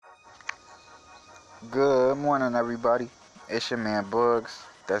Good morning, everybody. It's your man Bugs.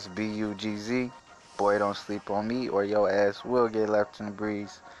 That's Bugz. Boy, don't sleep on me, or your ass will get left in the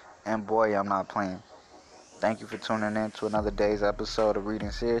breeze. And boy, I'm not playing. Thank you for tuning in to another day's episode of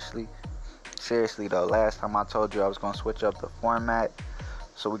Reading Seriously. Seriously, though, last time I told you I was going to switch up the format,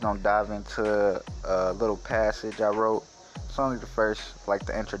 so we're going to dive into a little passage I wrote. It's only the first, like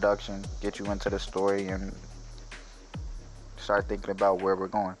the introduction, get you into the story and start thinking about where we're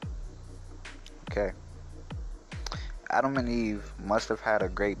going. Okay. Adam and Eve must have had a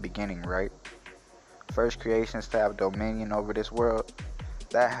great beginning, right? First creations to have dominion over this world.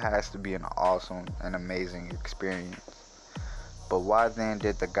 That has to be an awesome and amazing experience. But why then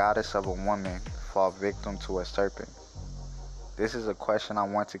did the goddess of a woman fall victim to a serpent? This is a question I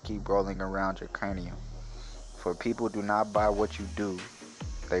want to keep rolling around your cranium. For people do not buy what you do,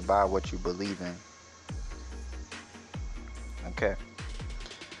 they buy what you believe in. Okay.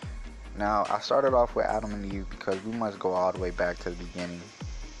 Now, I started off with Adam and Eve because we must go all the way back to the beginning.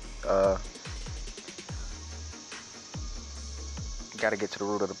 Uh, Gotta get to the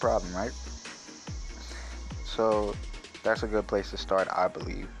root of the problem, right? So, that's a good place to start, I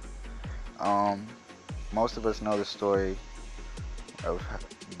believe. Um, Most of us know the story of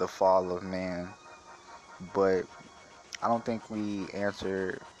the fall of man, but I don't think we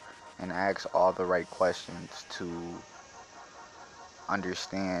answer and ask all the right questions to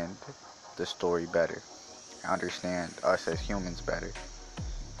understand the story better, understand us as humans better.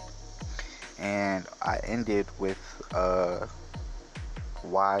 And I ended with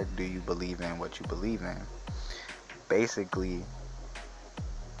why do you believe in what you believe in? Basically,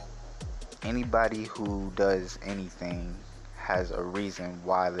 anybody who does anything has a reason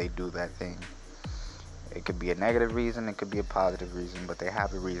why they do that thing. It could be a negative reason, it could be a positive reason, but they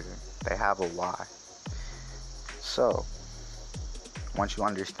have a reason. They have a why. So, once you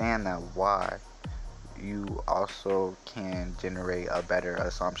understand that why, you also can generate a better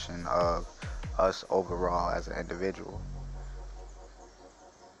assumption of us overall as an individual.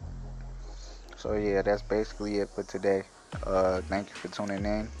 So yeah, that's basically it for today. Thank you for tuning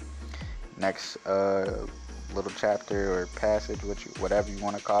in. Next little chapter or passage, whatever you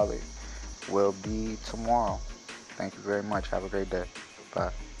want to call it, will be tomorrow. Thank you very much. Have a great day.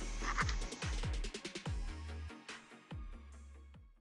 Bye.